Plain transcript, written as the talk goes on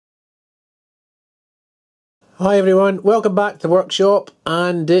Hi everyone, welcome back to the workshop,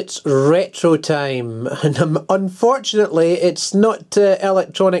 and it's retro time. And unfortunately it's not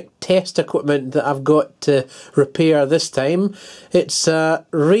electronic test equipment that I've got to repair this time. It's a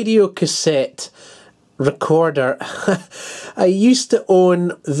radio cassette recorder. I used to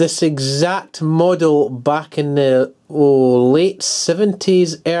own this exact model back in the late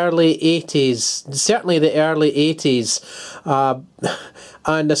 70s, early 80s, certainly the early 80s.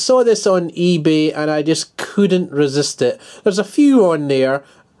 And I saw this on eBay and I just couldn't resist it. There's a few on there,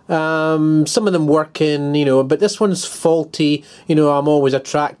 some of them working, but this one's faulty. I'm always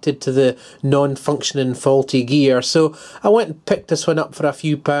attracted to the non-functioning faulty gear, so I went and picked this one up for a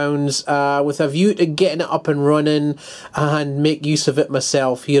few pounds with a view to getting it up and running and make use of it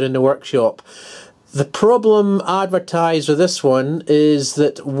myself here in the workshop. The problem advertised with this one is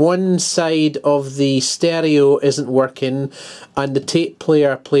that one side of the stereo isn't working and the tape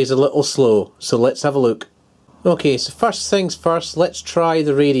player plays a little slow, so let's have a look. Okay, so first things first, let's try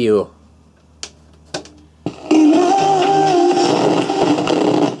the radio.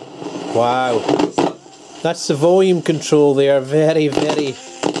 Wow, that's the volume control there, very, very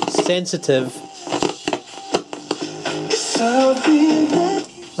sensitive.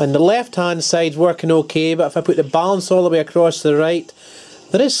 And the left hand side's working okay, but if I put the balance all the way across to the right,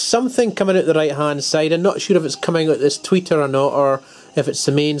 there is something coming out the right hand side. I'm not sure if it's coming out this tweeter or not, or if it's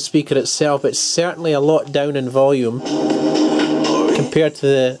the main speaker itself. It's certainly a lot down in volume compared to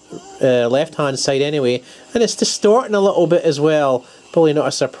the left hand side anyway, and it's distorting a little bit as well. Probably not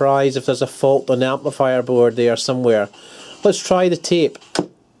a surprise if there's a fault on the amplifier board there somewhere. Let's try the tape.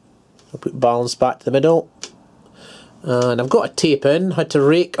 I'll put balance back to the middle. And I've got a tape in. Had to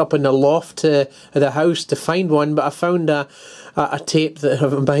rake up in the loft at the house to find one, but I found a tape that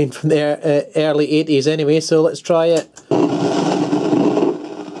I've been from the early 80s anyway, so let's try it.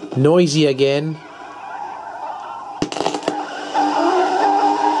 Noisy again.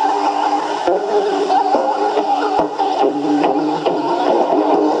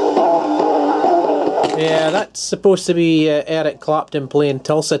 Yeah, that's supposed to be Eric Clapton playing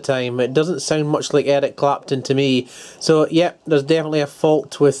Tulsa Time. It doesn't sound much like Eric Clapton to me. So, yeah, there's definitely a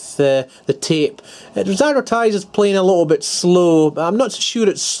fault with the tape. It was advertised as playing a little bit slow. I'm not so sure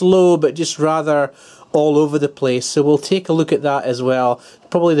it's slow, but just rather all over the place. So we'll take a look at that as well.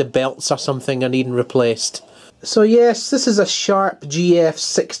 Probably the belts or something are needing replaced. So yes, this is a Sharp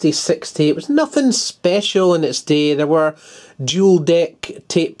GF-6060. It was nothing special in its day. There were dual deck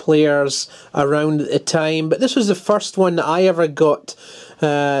tape players around at the time, but this was the first one that I ever got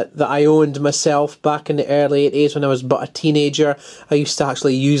that I owned myself back in the early 80s when I was but a teenager. I used to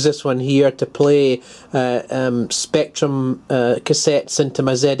actually use this one here to play Spectrum cassettes into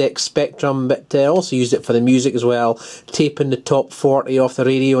my ZX Spectrum, but I also used it for the music as well, taping the top 40 off the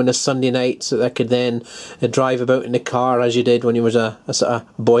radio on a Sunday night so that I could then drive about in the car as you did when you was a sort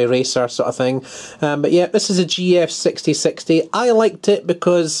of boy racer sort of thing. But yeah, this is a GF-6060. I liked it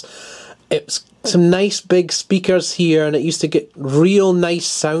because it's some nice big speakers here, and it used to get real nice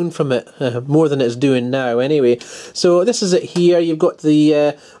sound from it, more than it's doing now anyway. So this is it here. You've got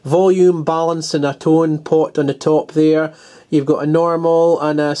the volume, balance and a tone pot on the top there. You've got a normal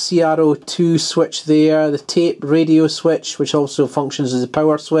and a CR02 switch there, the tape radio switch, which also functions as a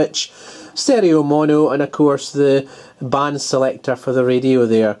power switch, stereo mono, and of course the band selector for the radio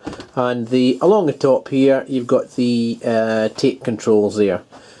there. And along the top here you've got the tape controls there.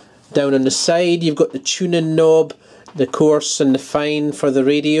 Down on the side you've got the tuning knob, the coarse and the fine for the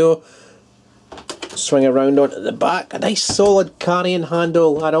radio. Swing around onto the back, a nice solid carrying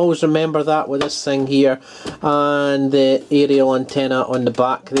handle. I always remember that with this thing here. And the aerial antenna on the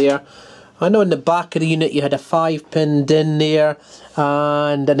back there. And on the back of the unit you had a 5-pin DIN there,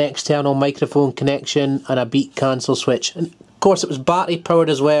 and an external microphone connection and a beat cancel switch. And of course it was battery powered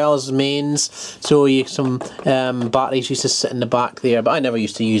as well as mains, so some batteries used to sit in the back there, but I never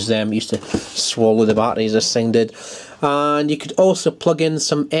used to use them. I used to swallow the batteries, this thing did. And you could also plug in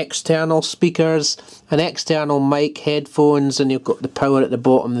some external speakers, an external mic, headphones, and you've got the power at the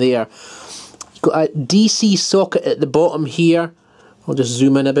bottom there. You've got a DC socket at the bottom here. I'll just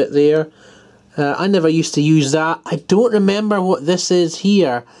zoom in a bit there. I never used to use that. I don't remember what this is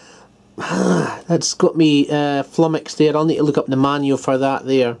here. That's got me flummoxed there. I'll need to look up the manual for that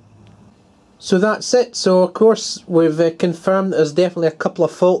there. So that's it. So of course we've confirmed there's definitely a couple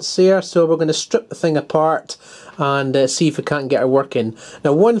of faults here, so we're going to strip the thing apart and see if we can't get it working.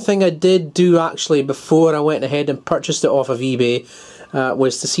 Now, one thing I did do actually before I went ahead and purchased it off of eBay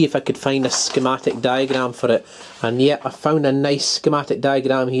was to see if I could find a schematic diagram for it, and yeah, I found a nice schematic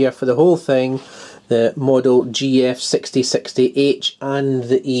diagram here for the whole thing. the model GF-6060H and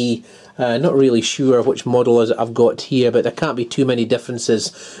the E. Not really sure which model is it I've got here, but there can't be too many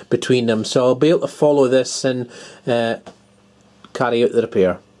differences between them, so I'll be able to follow this and carry out the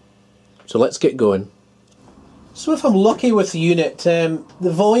repair. So let's get going. So if I'm lucky with the unit, the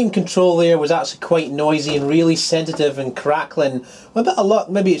volume control there was actually quite noisy and really sensitive and crackling. With a bit of luck,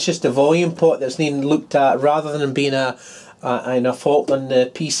 maybe it's just a volume pot that's being looked at rather than being a fault on the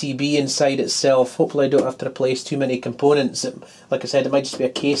PCB inside itself. Hopefully I don't have to replace too many components. Like I said, it might just be a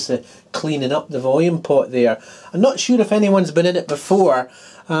case of cleaning up the volume pot there. I'm not sure if anyone's been in it before.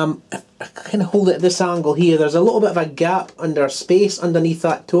 If I kind of hold it at this angle here, there's a little bit of a gap under space underneath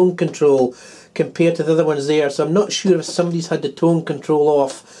that tone control compared to the other ones there, so I'm not sure if somebody's had the tone control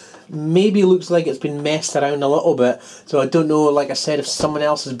off. Maybe looks like it's been messed around a little bit, so I don't know, like I said, if someone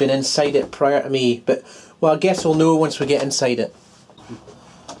else has been inside it prior to me, but well, I guess we'll know once we get inside it.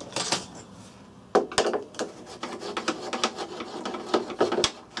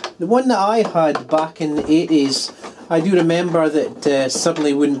 The one that I had back in the 80s, I do remember that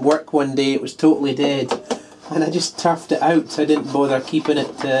suddenly wouldn't work one day, it was totally dead. And I just turfed it out. I didn't bother keeping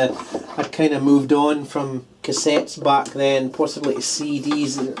it. I'd kind of moved on from cassettes back then, possibly to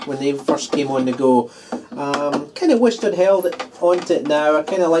CDs when they first came on the go. Kind of wished I'd held it onto it now. I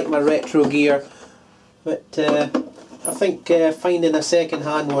kind of like my retro gear, but I think finding a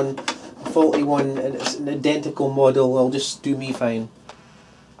second-hand one, a faulty one, and it's an identical model, will just do me fine.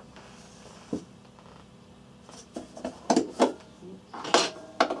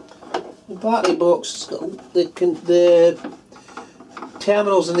 The battery box, the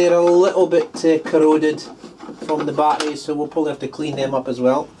terminals in there are a little bit corroded from the batteries, so we'll probably have to clean them up as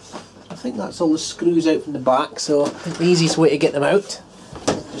well. I think that's all the screws out from the back, so I think the easiest way to get them out,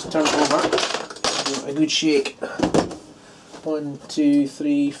 just turn it over, give it a good shake. 1, 2,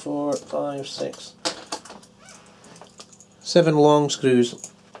 3, 4, 5, 6, 7 long screws.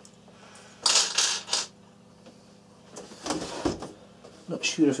 Not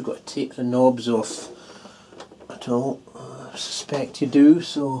sure if we've got to take the knobs off at all. I suspect you do,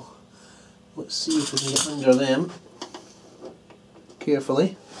 so let's see if we can get under them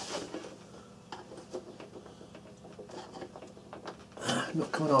carefully.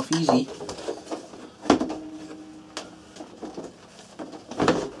 Not coming off easy.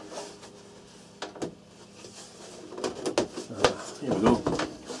 Here we go.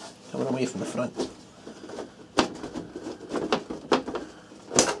 Coming away from the front.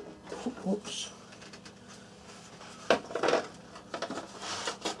 Oops.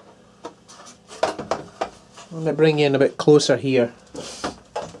 I'm going to bring you in a bit closer here.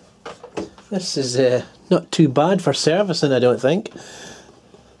 This is not too bad for servicing, I don't think.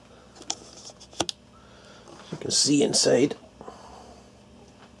 You can see inside.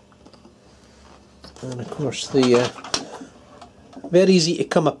 And of course the very easy to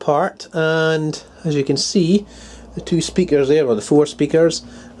come apart, and as you can see the 2 speakers there, or the 4 speakers,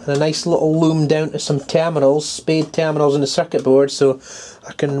 and a nice little loom down to some terminals, spade terminals in the circuit board, so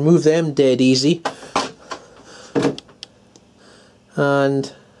I can remove them dead easy.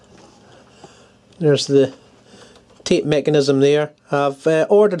 And there's the tape mechanism there. I've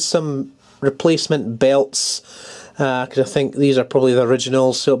ordered some replacement belts because I think these are probably the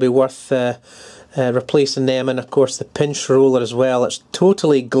originals, so it'll be worth replacing them, and of course the pinch roller as well. It's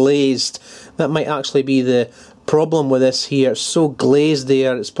totally glazed. That might actually be the problem with this here. It's so glazed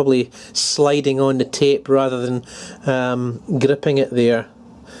there, it's probably sliding on the tape rather than gripping it there.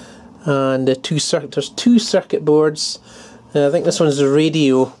 And there's 2 circuit boards. I think this one's the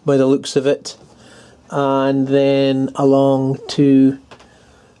radio by the looks of it, and then along to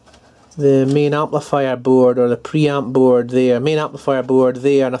the main amplifier board, or the preamp board there, main amplifier board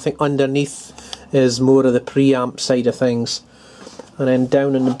there, and I think underneath is more of the preamp side of things. And then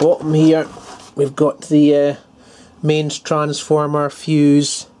down in the bottom here we've got the mains transformer,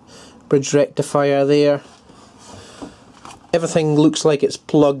 fuse, bridge rectifier there. Everything looks like it's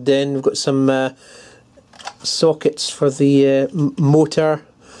plugged in. We've got some sockets for the motor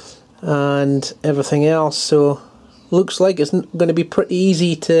and everything else, so looks like it's going to be pretty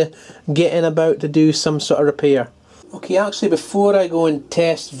easy to get in about to do some sort of repair. Okay, actually before I go and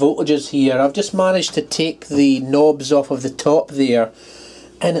test voltages here, I've just managed to take the knobs off of the top there,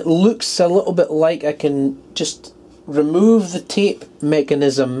 and it looks a little bit like I can just remove the tape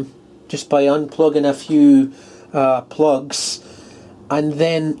mechanism just by unplugging a few plugs, and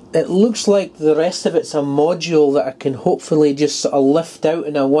then it looks like the rest of it's a module that I can hopefully just sort of lift out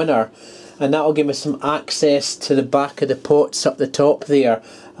in a winner, and that'll give me some access to the back of the pots up the top there,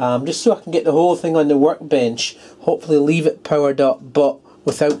 just so I can get the whole thing on the workbench, hopefully leave it powered up, but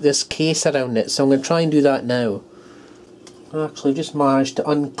without this case around it, so I'm going to try and do that now. Actually, I've just managed to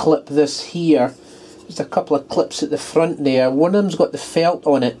unclip this here. Just a couple of clips at the front there. One of them's got the felt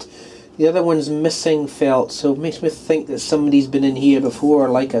on it, the other one's missing felt, so it makes me think that somebody's been in here before,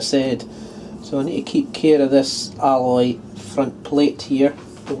 like I said. So I need to keep care of this alloy front plate here.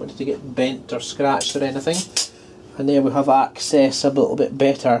 Don't want it to get bent or scratched or anything. And there we have access a little bit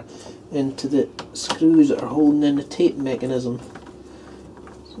better into the screws that are holding in the tape mechanism.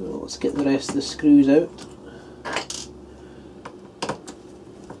 So let's get the rest of the screws out.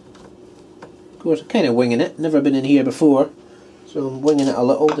 Of course, I'm kind of winging it, never been in here before, so I'm winging it a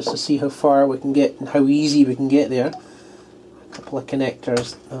little just to see how far we can get and how easy we can get there. A couple of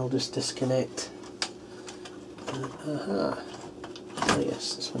connectors I'll just disconnect. Oh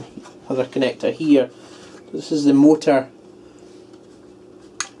yes, this one, other connector here. So this is the motor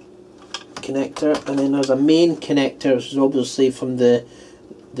connector, and then there's a main connector, which is obviously from the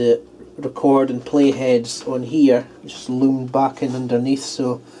record and play heads on here, just loomed back in underneath,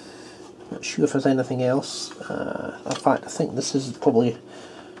 so not sure if there's anything else. In fact, I think this is probably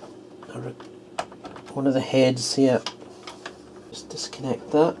one of the heads here. Just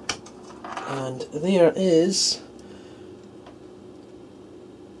disconnect that, and there is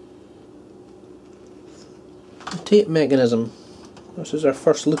the tape mechanism. This is our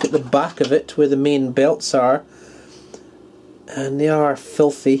first look at the back of it, where the main belts are, and they are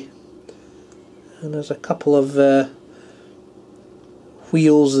filthy. And there's a couple of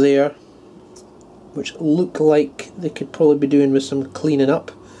wheels there, which look like they could probably be doing with some cleaning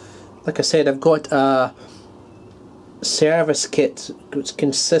up. Like I said, I've got a service kit which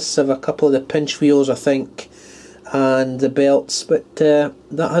consists of a couple of the pinch wheels, I think, and the belts, but that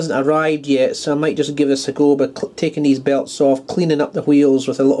hasn't arrived yet, so I might just give this a go by taking these belts off, cleaning up the wheels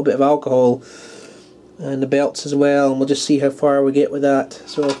with a little bit of alcohol, and the belts as well, and we'll just see how far we get with that.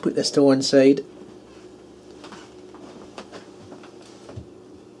 So I'll put this to one side.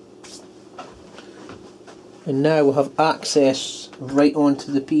 And now we'll have access right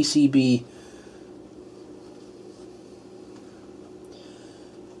onto the PCB.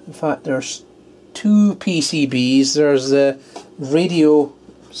 In fact, there's two PCBs. There's the radio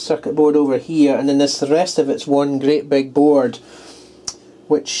circuit board over here, and then the rest of it's one great big board,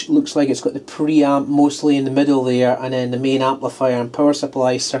 which looks like it's got the preamp mostly in the middle there, and then the main amplifier and power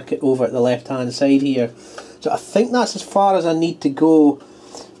supply circuit over at the left hand side here. So I think that's as far as I need to go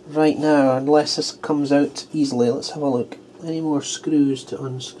right now, unless this comes out easily. Let's have a look. Any more screws to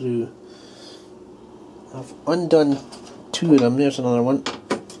unscrew? I've undone two of them. There's another one.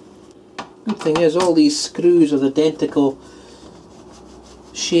 Good thing is, all these screws are identical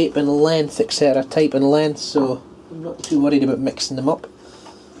shape and length, etc., type and length, so I'm not too worried about mixing them up.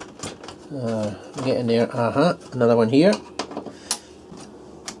 Get in there. Another one here.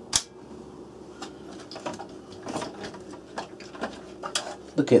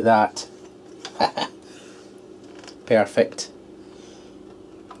 Look at that. Perfect.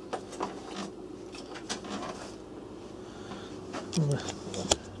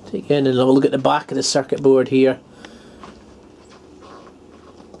 Take in and have a look at the back of the circuit board here,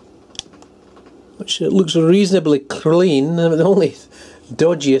 which looks reasonably clean. The only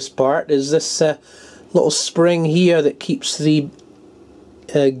dodgiest part is this little spring here that keeps the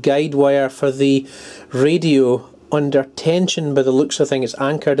guide wire for the radio under tension. By the looks of things, it's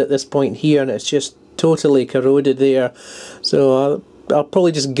anchored at this point here, and it's just totally corroded there. So I'll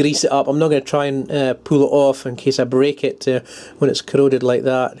probably just grease it up. I'm not going to try and pull it off in case I break it when it's corroded like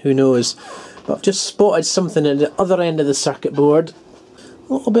that. Who knows? But I've just spotted something at the other end of the circuit board.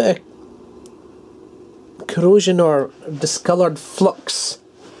 A little bit of corrosion or discoloured flux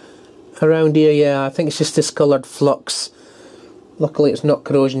around here. Yeah, I think it's just discoloured flux. Luckily it's not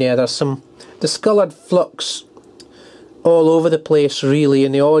corrosion. Yeah, there's some discoloured flux all over the place really,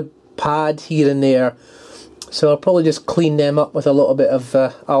 and the odd pad here and there. So I'll probably just clean them up with a little bit of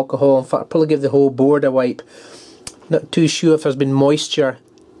alcohol. In fact, I'll probably give the whole board a wipe. Not too sure if there's been moisture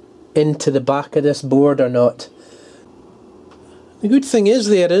into the back of this board or not. The good thing is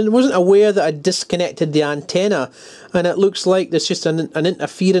there, I wasn't aware that I disconnected the antenna, and it looks like there's just an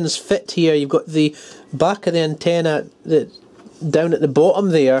interference fit here. You've got the back of the antenna down at the bottom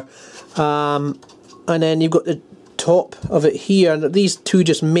there, and then you've got the top of it here, and these two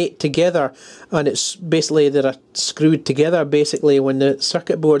just mate together, and it's basically they're screwed together basically when the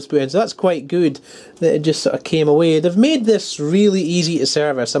circuit board's put in. So that's quite good that it just sort of came away. They've made this really easy to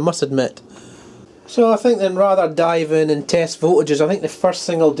service, I must admit. So I think then, rather dive in and test voltages, I think the first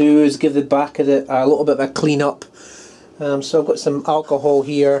thing I'll do is give the back of it a little bit of a clean up. So I've got some alcohol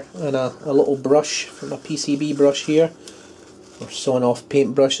here and a little brush from a PCB brush here. or sawn off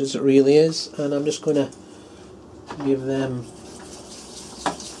paintbrush as it really is, and I'm just going to give them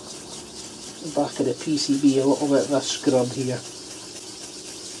the back of the PCB a little bit of a scrub here.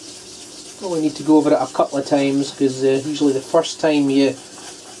 Only need to go over it a couple of times because usually the first time you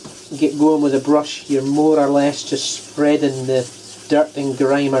get going with a brush you're more or less just spreading the dirt and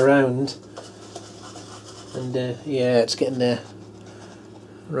grime around, and yeah, it's getting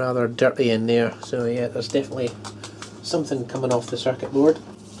rather dirty in there, so yeah, there's definitely something coming off the circuit board.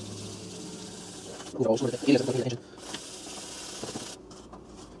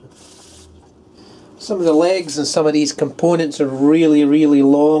 Some of the legs and some of these components are really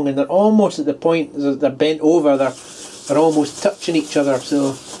long, and they're almost at the point that they're bent over, they're almost touching each other,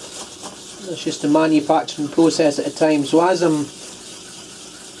 so it's just a manufacturing process at a time. So as I'm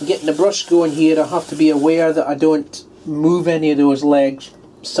getting the brush going here, I have to be aware that I don't move any of those legs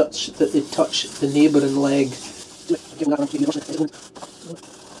such that they touch the neighbouring leg.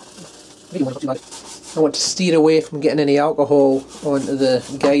 I want to steer away from getting any alcohol onto the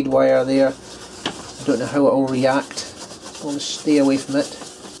guide wire there. I don't know how it will react, so I'll just stay away from it.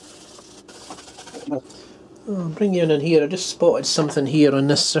 I'll bring you in here. I just spotted something here on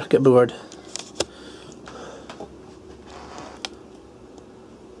this circuit board.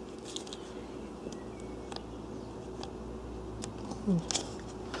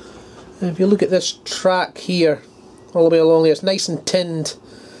 If you look at this track here, all the way along there, it's nice and tinned,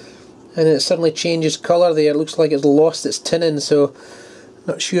 and it suddenly changes colour there. It looks like it's lost its tinning, so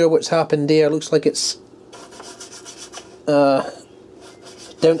not sure what's happened there. It looks like it's down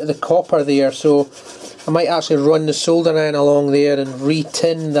to the copper there, so I might actually run the soldering iron along there and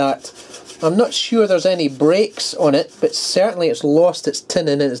re-tin that. I'm not sure there's any breaks on it, but certainly it's lost its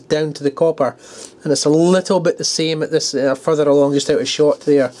tinning and it's down to the copper, and it's a little bit the same at this further along, just out of shot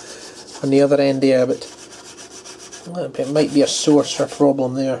there on the other end there, but it might be a source for a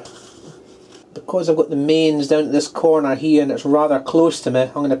problem there. Because I've got the mains down to this corner here and it's rather close to me,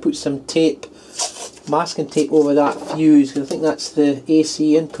 I'm going to put some tape, masking tape over that fuse, because I think that's the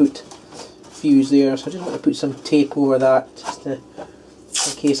AC input fuse there, so I just want to put some tape over that just in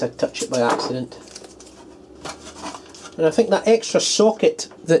case I touch it by accident. And I think that extra socket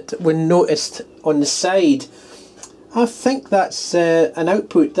that we noticed on the side, I think that's an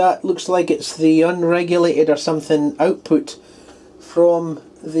output. That looks like it's the unregulated or something output from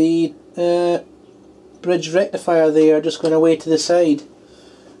the bridge rectifier there, just going away to the side.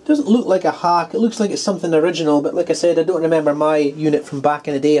 Doesn't look like a hack, it looks like it's something original, but like I said, I don't remember my unit from back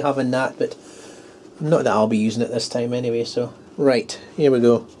in the day having that, but not that I'll be using it this time anyway, so. Right, here we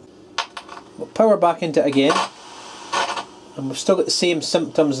go. We'll power back into it again, and we've still got the same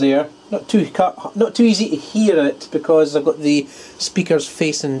symptoms there. Not too easy to hear it because I've got the speakers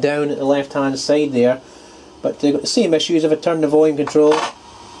facing down at the left hand side there, but they've got the same issues. If I turn the volume control,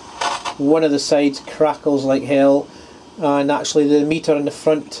 one of the sides crackles like hell, and actually the meter in the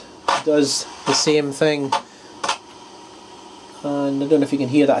front does the same thing, and I don't know if you can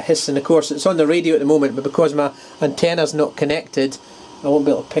hear that hissing. Of course it's on the radio at the moment, but because my antenna's not connected I won't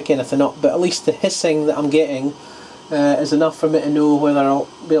be able to pick anything up, but at least the hissing that I'm getting is enough for me to know whether I'll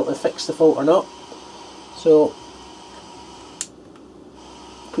be able to fix the fault or not. So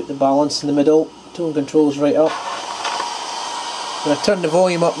put the balance in the middle, tone control's right up. When I turn the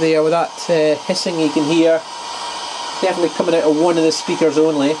volume up there with that hissing you can hear, definitely coming out of one of the speakers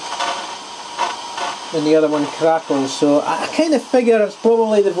only, and the other one crackles, so I kind of figure it's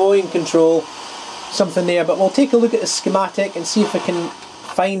probably the volume control, something there, but we'll take a look at the schematic and see if I can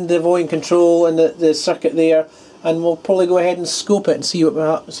find the volume control and the circuit there, and we'll probably go ahead and scope it and see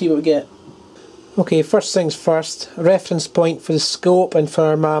what we get. Okay, first things first, a reference point for the scope and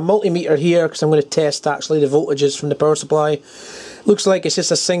for my multimeter here, because I'm going to test actually the voltages from the power supply. Looks like it's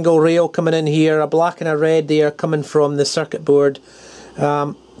just a single rail coming in here, a black and a red there coming from the circuit board.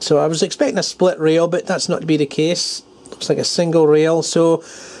 So I was expecting a split rail, but that's not to be the case. Looks like a single rail. So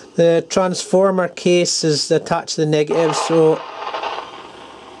the transformer case is attached to the negative, so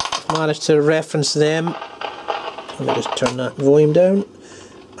I've managed to reference them. Let me just turn that volume down.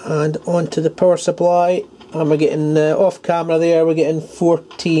 And onto the power supply, and we're getting off camera there, we're getting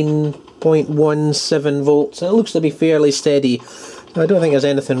 14.17 volts, and it looks to be fairly steady. I don't think there's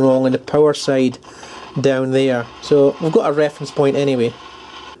anything wrong on the power side down there, so we've got a reference point anyway.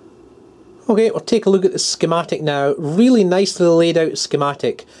 Okay, we'll take a look at the schematic now. Really nicely laid out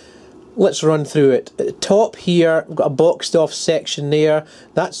schematic. Let's run through it. At the top here, we've got a boxed off section there.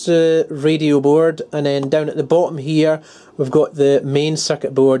 That's the radio board, and then down at the bottom here, we've got the main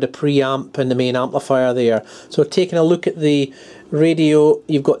circuit board, the preamp and the main amplifier there. So taking a look at the radio,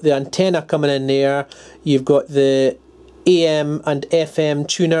 you've got the antenna coming in there, you've got the AM and FM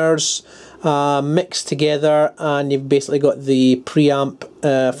tuners mixed together, and you've basically got the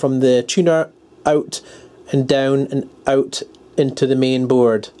preamp from the tuner out and down and out into the main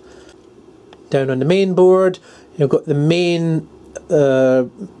board. Down on the main board you've got the main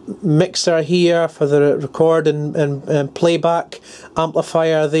mixer here for the record and playback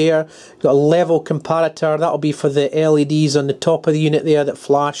amplifier there. You've got a level comparator, that'll be for the LEDs on the top of the unit there that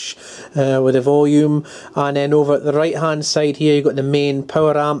flash with the volume. And then over at the right hand side here you've got the main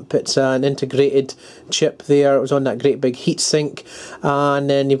power amp. It's an integrated chip there, it was on that great big heatsink. And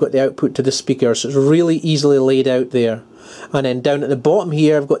then you've got the output to the speaker, so it's really easily laid out there. And then down at the bottom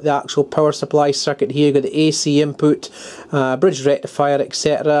here I've got the actual power supply circuit here. You've got the AC input, bridge rectifier,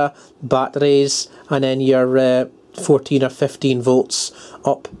 etc, batteries, and then your 14 or 15 volts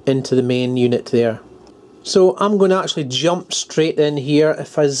up into the main unit there. So I'm going to actually jump straight in here.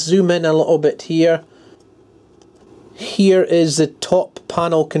 If I zoom in a little bit here, here is the top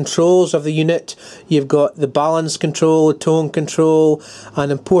panel controls of the unit. You've got the balance control, the tone control,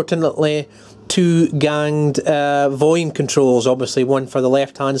 and importantly two ganged volume controls, obviously one for the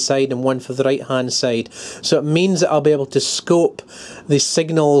left hand side and one for the right hand side. So it means that I'll be able to scope the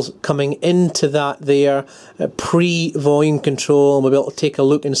signals coming into that there pre-volume control, and we'll be able to take a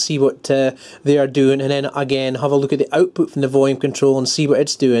look and see what they are doing, and then again have a look at the output from the volume control and see what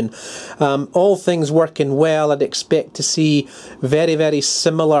it's doing. All things working well, I'd expect to see very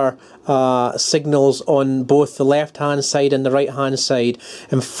similar signals on both the left hand side and the right hand side,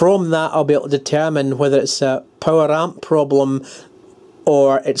 and from that I'll be able to determine whether it's a power amp problem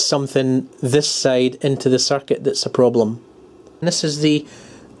or it's something this side into the circuit that's a problem. And this is the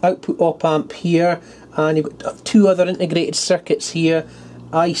output op amp here, and you've got two other integrated circuits here.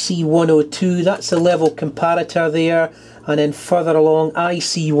 IC102, that's the level comparator there, and then further along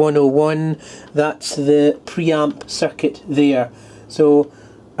IC101, that's the preamp circuit there. So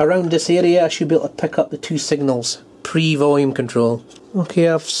around this area I should be able to pick up the two signals, pre-volume control. Okay,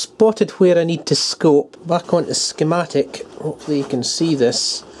 I've spotted where I need to scope. Back onto the schematic, hopefully you can see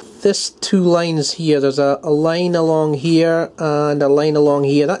this. This two lines here, there's a line along here and a line along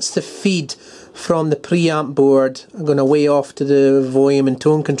here. That's the feed from the preamp board. I'm going to way off to the volume and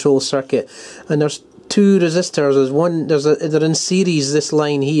tone control circuit. And there's two resistors. They're in series, this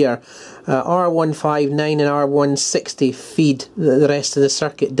line here. R159 and R160 feed the rest of the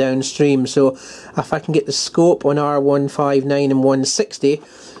circuit downstream. So if I can get the scope on R159 and 160,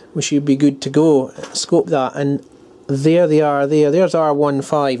 we should be good to go. Scope that, and there they are there. There's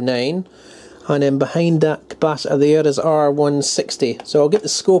R159, and then behind that capacitor there is R160. So I'll get the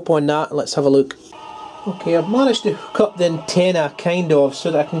scope on that and let's have a look. Okay, I've managed to hook up the antenna kind of so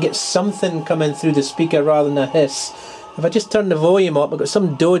that I can get something coming through the speaker rather than a hiss. If I just turn the volume up, I've got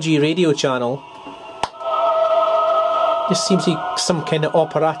some dodgy radio channel. Just seems to be some kind of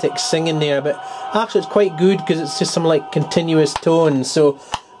operatic singing there, but actually it's quite good because it's just some like continuous tones. So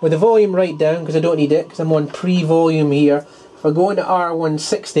with the volume right down, because I don't need it because I'm on pre-volume here, if I go into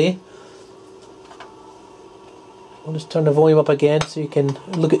R160, I'll just turn the volume up again so you can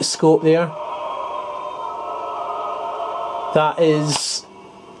look at the scope there. That is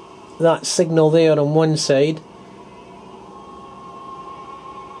that signal there on one side,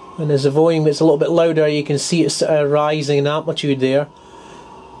 and as the volume gets a little bit louder you can see it's rising in amplitude there.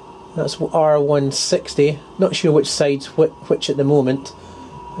 That's R160, not sure which side's which at the moment.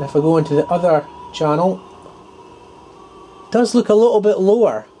 And if I go into the other channel, it does look a little bit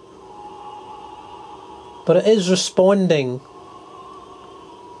lower, but it is responding.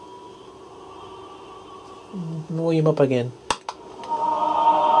 Volume up again.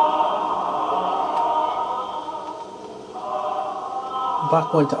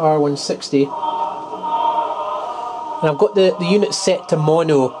 Back onto R160, and I've got the unit set to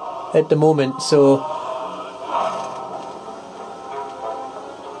mono at the moment, so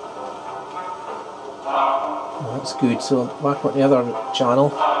that's good. So back on the other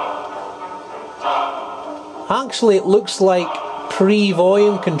channel. Actually it looks like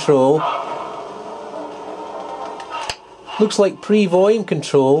pre-volume control. Looks like pre-volume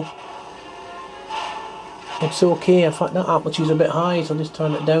control. It's okay. In fact, that amplitude's a bit high, so I'll just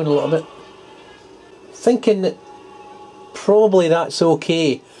turn it down a little bit. Thinking that probably that's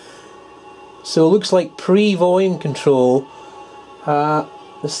okay. So it looks like pre-volume control. The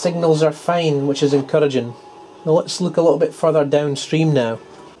signals are fine, which is encouraging. Now let's look a little bit further downstream now.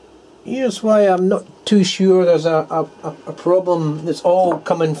 Here's why I'm not too sure there's a problem that's all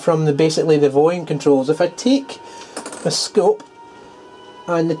coming from basically the volume controls. If I take a scope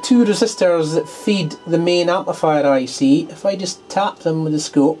and the two resistors that feed the main amplifier IC, if I just tap them with the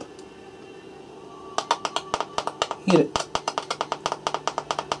scope, Hear it.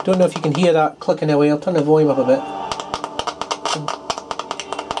 Don't know if you can hear that clicking away. I'll turn the volume up a bit.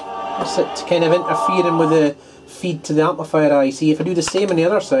 That's it, kind of interfering with the feed to the amplifier IC. If I do the same on the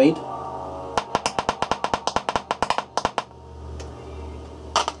other side,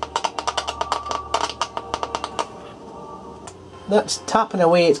 that's tapping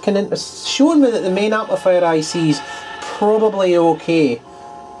away. It's kind of showing me that the main amplifier IC is probably okay.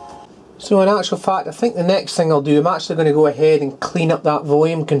 So in actual fact, I think the next thing I'll do, I'm actually going to go ahead and clean up that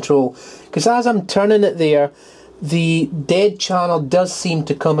volume control, because as I'm turning it there, the dead channel does seem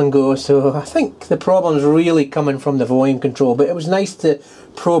to come and go, so I think the problem's really coming from the volume control, but it was nice to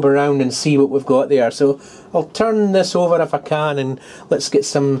probe around and see what we've got there. So I'll turn this over if I can, and let's get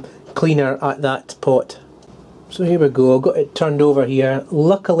some cleaner at that pot. So here we go, I've got it turned over here.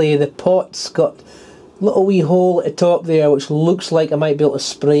 Luckily the pot's got little wee hole at the top there, which looks like I might be able to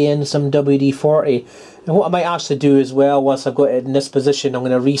spray in some WD-40. And what I might actually do as well, once I've got it in this position, I'm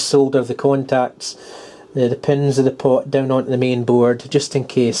going to resolder the contacts, the pins of the pot down onto the main board, just in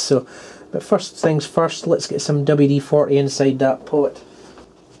case. So, but first things first, let's get some WD-40 inside that pot.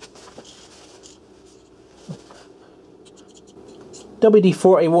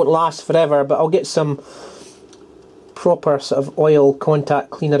 WD-40 won't last forever, but I'll get some proper sort of oil contact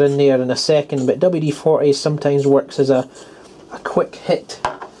cleaner in there in a second, but WD-40 sometimes works as a quick hit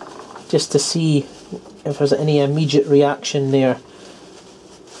just to see if there's any immediate reaction there.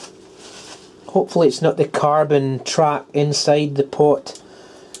 Hopefully it's not the carbon track inside the pot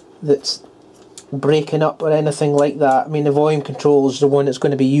that's breaking up or anything like that. I mean, the volume control is the one that's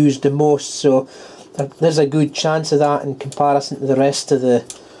going to be used the most, so there's a good chance of that in comparison to the rest of the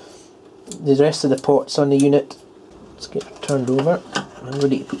pots on the unit. Let's get it turned over and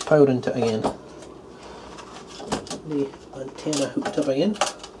ready to put power into it again. The antenna hooked up again.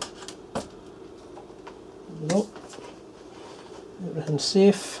 There we go. Everything's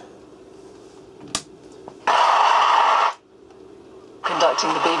safe.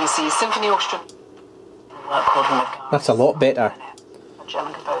 Conducting the BBC Symphony Orchestra. That's a lot better. A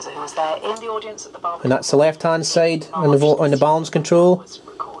German composer who was there in the audience at the bar. And that's the left hand side on the balance control.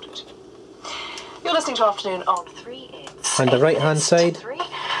 You're listening to Afternoon on 3. And the right hand side.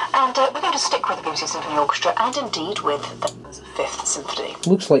 And we're going to stick with the BBC Symphony Orchestra and indeed with the 5th Symphony.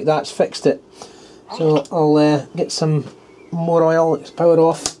 Looks like that's fixed it. So I'll get some more oil, let's power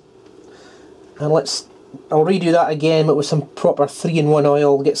off. And I'll redo that again, but with some proper 3-in-1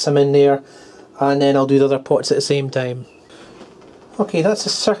 oil, get some in there. And then I'll do the other pots at the same time. Okay, that's the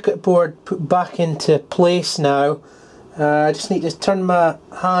circuit board put back into place now. I just need to turn my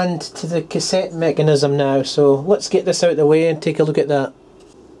hand to the cassette mechanism now, so let's get this out of the way and take a look at that.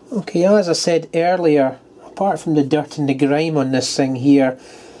 Okay, as I said earlier, apart from the dirt and the grime on this thing here,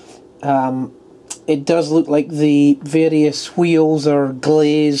 it does look like the various wheels are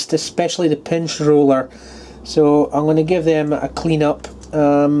glazed, especially the pinch roller, so I'm going to give them a clean up.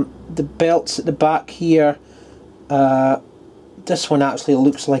 The belts at the back here, this one actually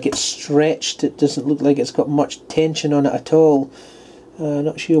looks like it's stretched. It doesn't look like it's got much tension on it at all.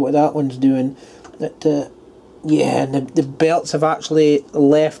 Not sure what that one's doing. But yeah, and the belts have actually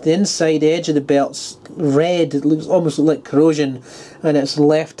left the inside edge of the belts red. It looks almost like corrosion, and it's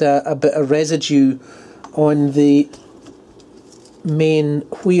left a bit of residue on the main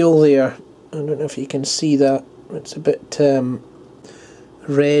wheel there. I don't know if you can see that. It's a bit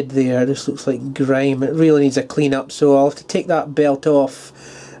red there. This looks like grime. It really needs a clean up, so I'll have to take that belt off.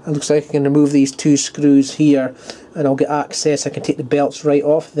 It looks like I can remove these 2 screws here and I'll get access. I can take the belts right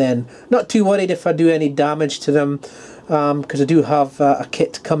off then. Not too worried if I do any damage to them, because I do have a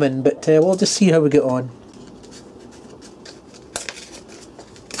kit coming, but we'll just see how we get on.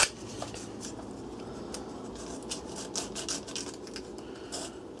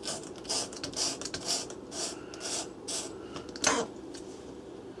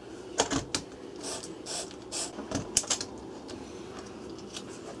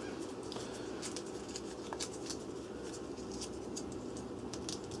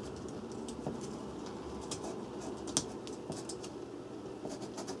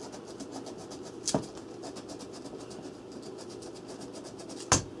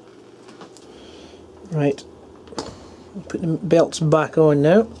 Right, put the belts back on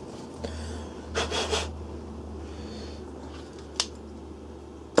now.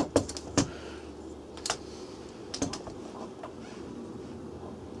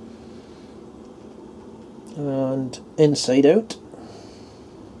 And inside out.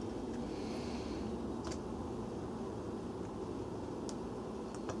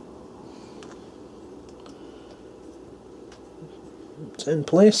 It's in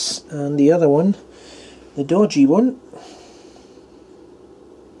place, and the other one the dodgy one.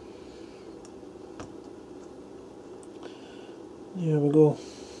 There we go.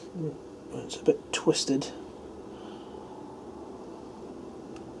 It's a bit twisted.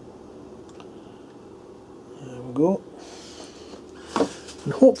 There we go.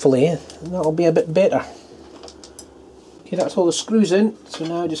 And hopefully that'll be a bit better. Okay, that's all the screws in, so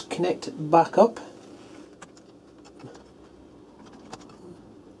now just connect it back up.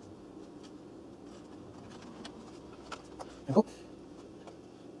 There we go.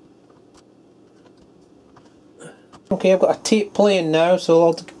 Okay, I've got a tape playing now, so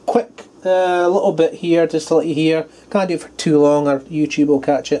I'll do a quick little bit here just to let you hear. Can't do it for too long or YouTube will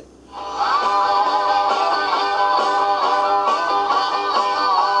catch it.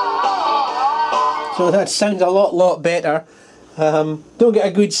 So that sounds a lot better. Don't get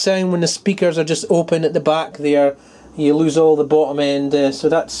a good sound when the speakers are just open at the back there. You lose all the bottom end, so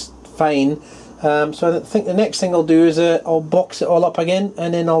that's fine. So I think the next thing I'll do is I'll box it all up again,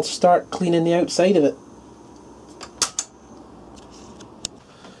 and then I'll start cleaning the outside of it.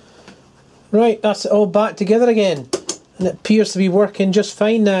 Right, that's it all back together again, and it appears to be working just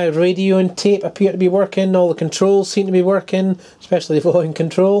fine now. Radio and tape appear to be working, all the controls seem to be working, especially the volume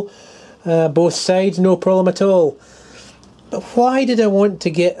control. Both sides, no problem at all. But why did I want to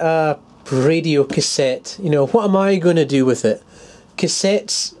get a radio cassette? You know, what am I going to do with it?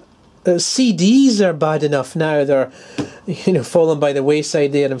 Cassettes, CDs are bad enough now. They're, you know, falling by the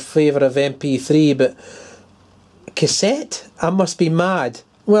wayside there in favour of MP3, but cassette? I must be mad.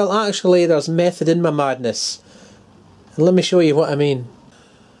 Well, actually, there's method in my madness. And let me show you what I mean.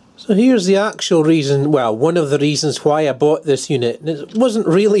 So here's the actual reason, well, one of the reasons why I bought this unit. It wasn't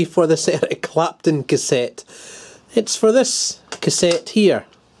really for this Eric Clapton cassette. It's for this cassette here.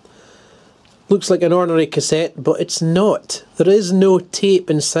 Looks like an ordinary cassette, but it's not. There is no tape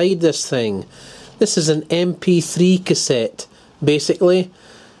inside this thing. This is an MP3 cassette, basically.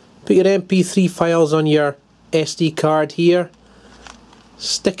 Put your MP3 files on your SD card here.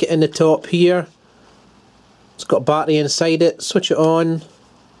 Stick it in the top here. It's got a battery inside it. Switch it on.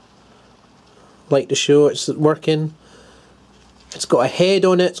 Like to show it's working. It's got a head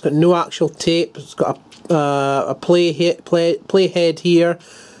on it. It's got no actual tape. It's got a play head here.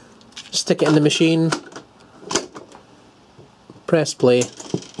 Stick it in the machine. Press play.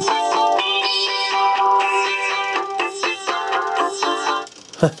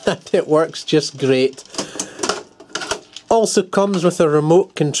 It works just great. Also comes with a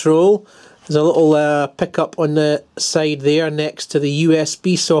remote control. There's a little pickup on the side there next to the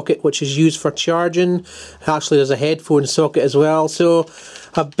USB socket, which is used for charging. Actually, there's a headphone socket as well. So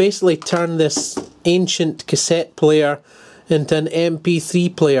I've basically turned this ancient cassette player into an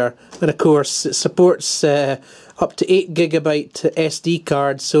MP3 player, and of course it supports up to 8 GB SD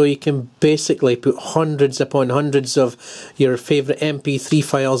cards, so you can basically put hundreds upon hundreds of your favourite MP3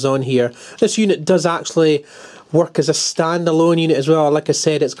 files on here. This unit does actually work as a standalone unit as well. Like I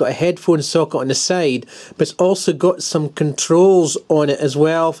said, it's got a headphone socket on the side, but it's also got some controls on it as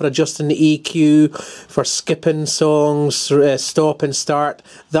well for adjusting the EQ, for skipping songs, stop and start,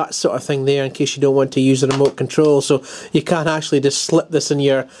 that sort of thing there, in case you don't want to use a remote control. So you can actually just slip this in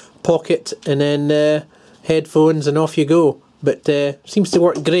your pocket and then headphones and off you go. But seems to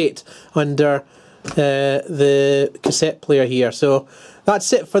work great under the cassette player here. So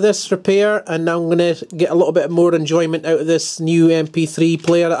that's it for this repair, and I'm going to get a little bit more enjoyment out of this new MP3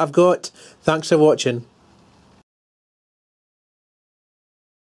 player that I've got. Thanks for watching.